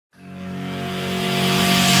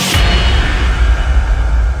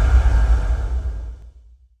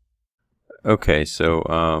Okay,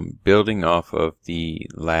 so building off of the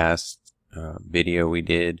last video we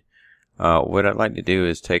did, what I'd like to do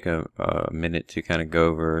is take a minute to kind of go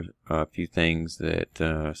over a few things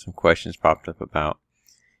that some questions popped up about.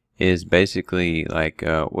 Is basically like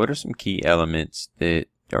what are some key elements that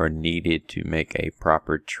are needed to make a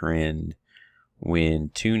proper trend when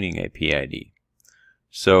tuning a PID?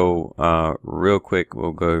 So real quick,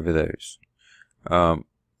 we'll go over those.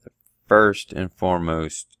 First and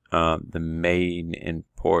foremost, the main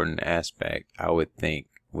important aspect I would think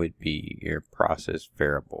would be your process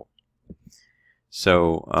variable.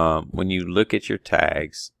 So when you look at your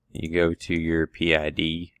tags, you go to your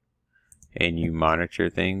PID and you monitor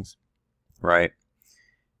things, right?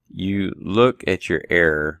 You look at your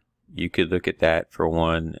error. You could look at that for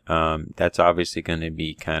one. That's obviously going to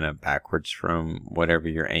be kind of backwards from whatever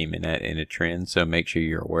you're aiming at in a trend, so make sure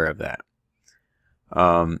you're aware of that.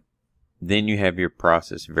 Then you have your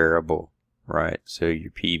process variable, right? So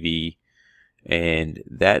your PV, and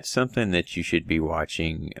that's something that you should be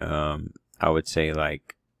watching. I would say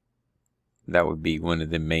like that would be one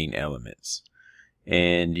of the main elements.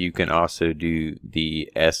 And you can also do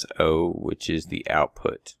the SO, which is the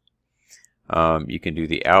output. You can do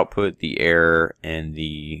the output, the error, and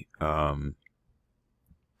the and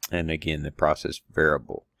again the process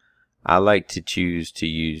variable. I like to choose to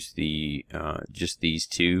use the just these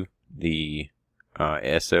two, the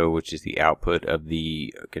SO, which is the output of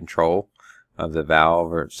the control of the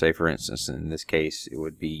valve, or say for instance in this case it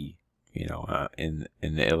would be, you know, in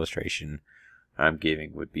the illustration I'm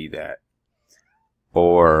giving would be that,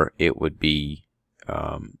 or it would be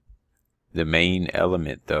the main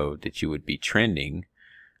element though that you would be trending,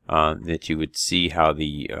 that you would see how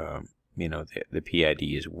the you know, the PID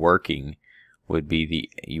is working, would be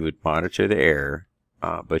you would monitor the error,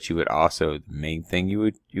 but you would also, the main thing you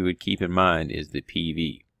would keep in mind is the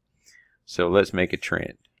PV. So let's make a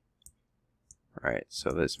trend. All right, so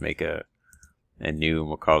let's make a new, and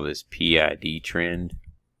we'll call this PID trend.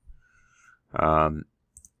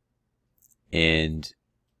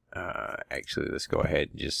 Actually, let's go ahead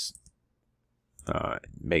and just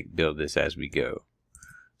build this as we go.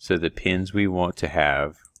 So the pins we want to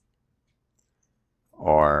have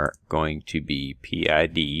are going to be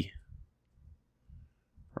PID,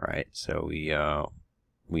 right? So we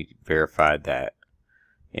verified that,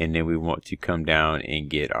 and then we want to come down and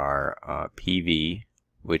get our PV,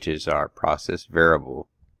 which is our process variable.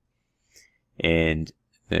 And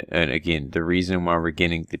again, the reason why we're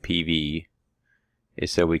getting the PV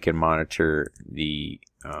is so we can monitor the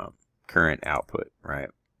current output, right?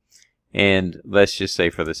 And let's just say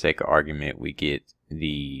for the sake of argument we get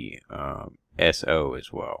the SO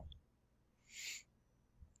as well.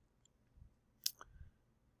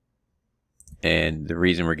 And the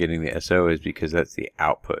reason we're getting the SO is because that's the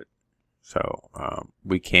output. So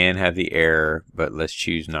we can have the error, but let's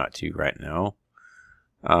choose not to right now.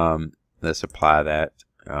 Let's apply that.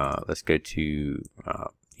 Let's go to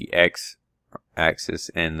the X axis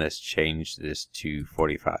and let's change this to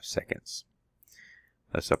 45 seconds.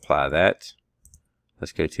 Let's apply that.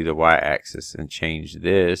 Let's go to the Y axis and change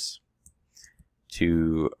this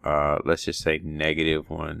to let's just say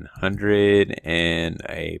 -100 and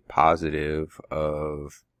a positive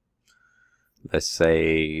of, let's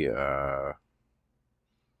say I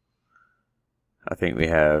think we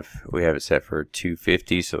have it set for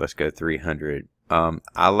 250, so let's go 300.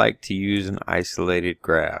 I like to use an isolated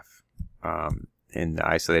graph, and the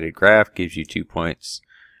isolated graph gives you 2 points.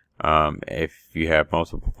 If you have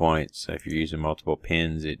multiple points, if you're using multiple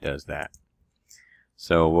pins, it does that.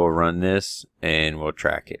 So we'll run this and we'll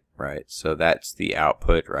track it, right? So that's the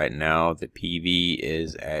output right now. The PV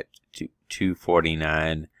is at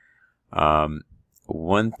 249.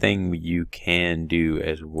 One thing you can do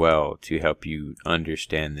as well to help you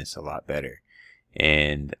understand this a lot better,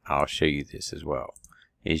 and I'll show you this as well,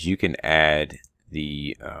 is you can add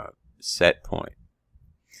the set point.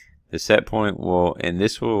 The set point will, and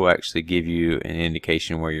this will actually give you an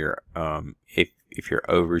indication where you're if you're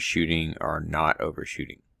overshooting or not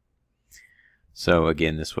overshooting. So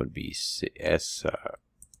again, this would be SP.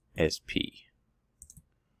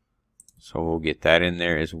 So we'll get that in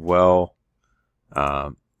there as well.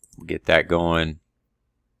 Get that going,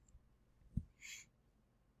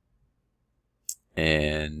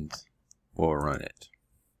 and we'll run it.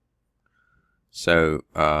 So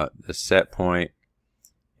the set point,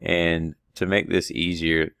 and to make this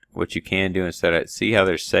easier, what you can do instead of, see how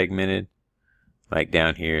they're segmented, like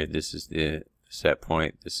down here, this is the set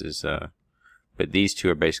point, this is but these two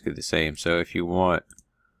are basically the same. So if you want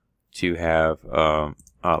to have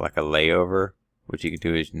like a layover, what you can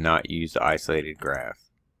do is not use the isolated graph.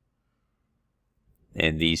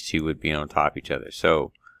 and these two would be on top of each other.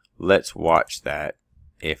 So let's watch that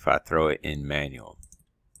if I throw it in manual.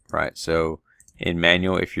 Right, so in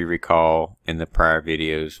manual, if you recall in the prior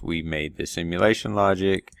videos, we made the simulation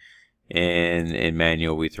logic, and in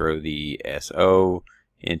manual we throw the SO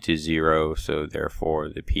into 0, so therefore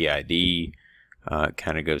the PID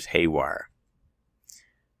kind of goes haywire.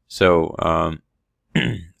 So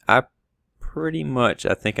I pretty much,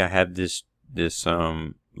 I think I have this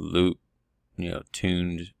loop,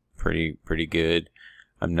 tuned pretty good.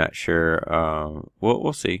 I'm not sure.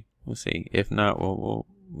 We'll see. We'll see. If not, we'll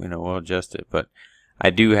adjust it. But I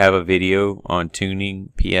do have a video on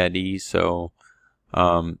tuning PIDs, so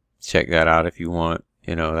check that out if you want.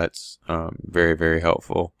 That's very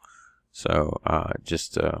helpful. So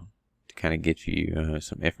just to kind of get you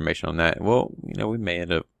some information on that. Well, we may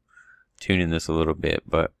end up tuning this a little bit,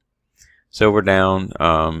 but so we're down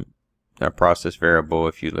our process variable.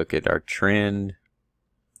 If you look at our trend,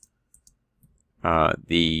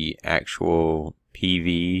 the actual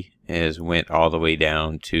PV went all the way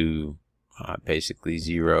down to basically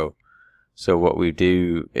 0. So what we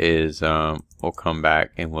do is we'll come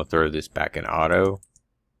back and we'll throw this back in auto,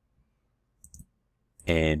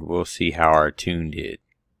 and we'll see how our tune did.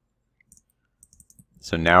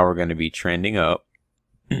 So now we're going to be trending up.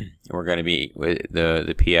 We're going to be,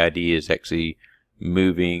 the PID is actually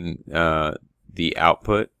moving, the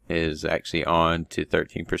output is actually on to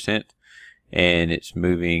 13%, and it's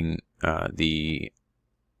moving the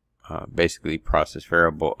basically process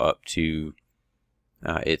variable up to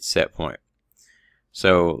its set point.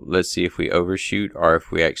 So let's see if we overshoot or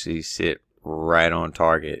if we actually sit right on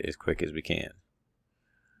target as quick as we can.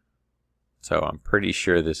 So I'm pretty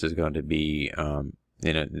sure this is going to be,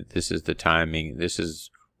 this is the timing. This is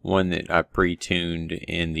one that I pre-tuned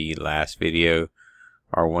in the last video,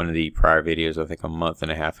 or one of the prior videos, I think a month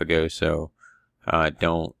and a half ago. So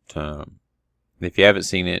don't, if you haven't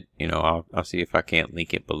seen it, I'll see if I can't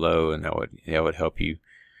link it below, and that would help you.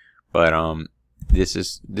 But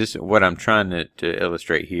this what I'm trying to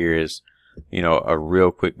illustrate here is, a real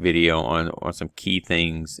quick video on some key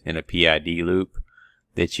things in a PID loop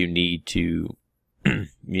that you need to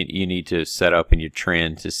you need to set up in your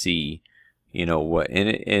trend to see, what.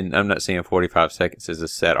 And I'm not saying 45 seconds is a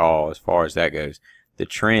set all as far as that goes. The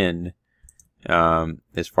trend,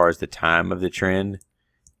 as far as the time of the trend,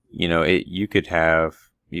 you could have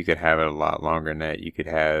it a lot longer than that. You could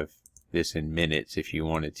have this in minutes if you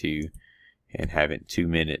wanted to, and have it in 2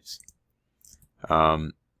 minutes.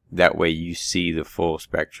 That way you see the full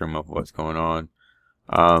spectrum of what's going on.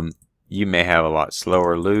 You may have a lot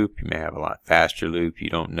slower loop, you may have a lot faster loop, you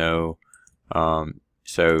don't know.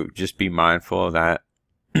 So just be mindful of that.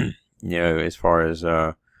 As far as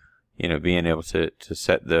being able to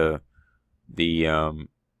set to be able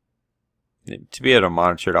to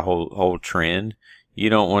monitor the whole trend. You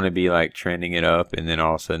don't want to be like trending it up, and then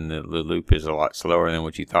all of a sudden the loop is a lot slower than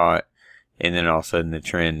what you thought, and then all of a sudden the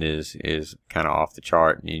trend is kind of off the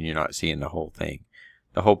chart, and you're not seeing the whole thing.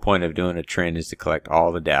 The whole point of doing a trend is to collect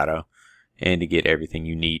all the data and to get everything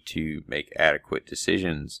you need to make adequate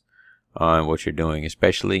decisions on what you're doing,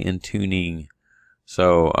 especially in tuning.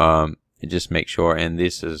 So just make sure, and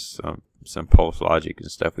this is some pulse logic and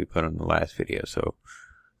stuff we put on the last video, so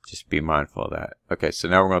just be mindful of that. Okay, so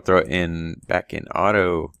now we're going to throw it back in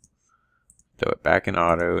auto. Throw it back in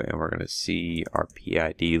auto, and we're going to see our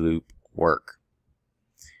PID loop work.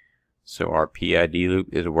 So our PID loop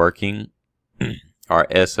is working. Our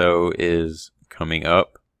SO is coming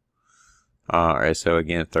up. Our SO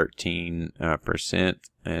again 13%,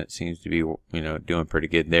 and it seems to be doing pretty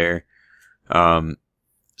good there.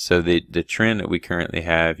 So the trend that we currently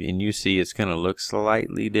have, and you see it's going to look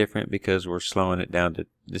slightly different because we're slowing it down to,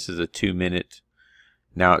 this is a 2 minute,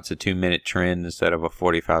 now it's a 2 minute trend instead of a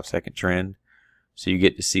 45-second trend. So you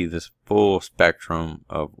get to see this full spectrum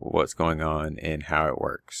of what's going on and how it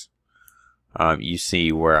works. You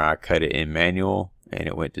see where I cut it in manual and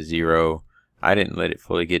it went to 0. I didn't let it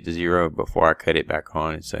fully get to 0 before I cut it back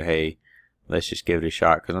on and said, hey, let's just give it a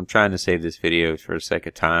shot, because I'm trying to save this video for the sake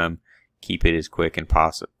of time, keep it as quick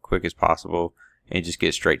as possible, and just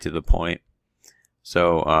get straight to the point.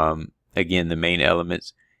 So again, the main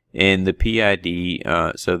elements in the PID,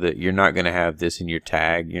 so that you're not going to have this in your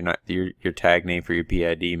tag. Your tag name for your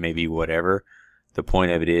PID may be whatever. The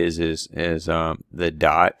point of it is the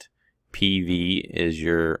dot PV is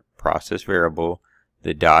your process variable,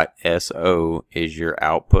 the dot SO is your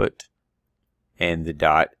output, and the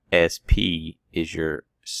dot SP is your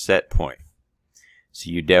set point. So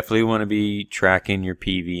you definitely want to be tracking your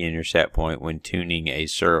PV and your set point when tuning a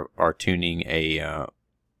tuning a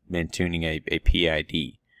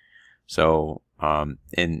PID. So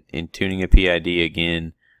In tuning a PID,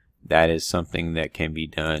 again, that is something that can be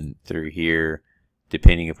done through here,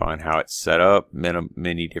 depending upon how it's set up,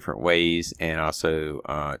 many different ways, and also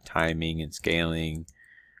timing and scaling,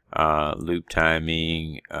 loop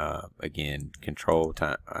timing, again, control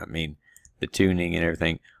time. I mean, the tuning and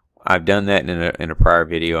everything. I've done that in a prior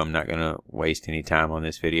video. I'm not going to waste any time on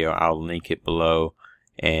this video. I'll link it below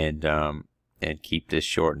and keep this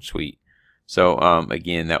short and sweet. So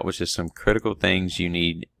again, that was just some critical things you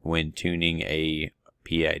need when tuning a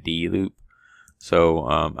PID loop. So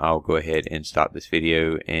I'll go ahead and stop this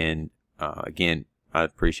video, and again, I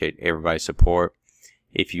appreciate everybody's support.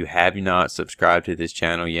 If you have not subscribed to this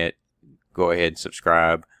channel yet, go ahead and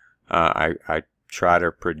subscribe. I try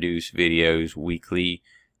to produce videos weekly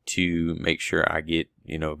to make sure I get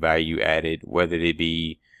value added, whether they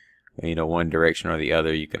be one direction or the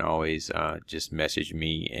other. You can always just message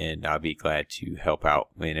me, and I'll be glad to help out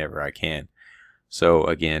whenever I can. So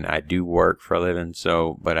again, I do work for a living,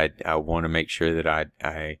 but I want to make sure that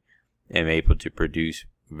I am able to produce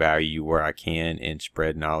value where I can and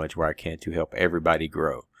spread knowledge where I can to help everybody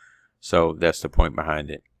grow. So that's the point behind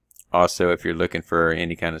it. Also, if you're looking for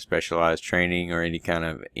any kind of specialized training or any kind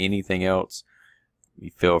of anything else,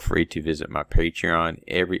 feel free to visit my Patreon.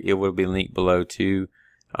 It will be linked below too.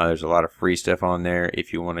 There's a lot of free stuff on there.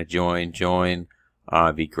 If you want to join.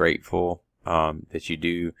 I'd be grateful that you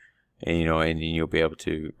do. And and then you'll be able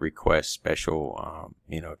to request special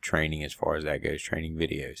training as far as that goes, training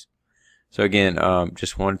videos. So again,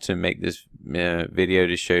 just wanted to make this video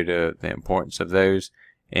to show the importance of those,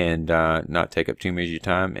 and not take up too much of your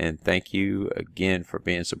time. And thank you again for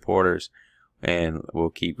being supporters, and we'll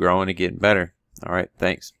keep growing and getting better. All right,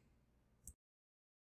 thanks.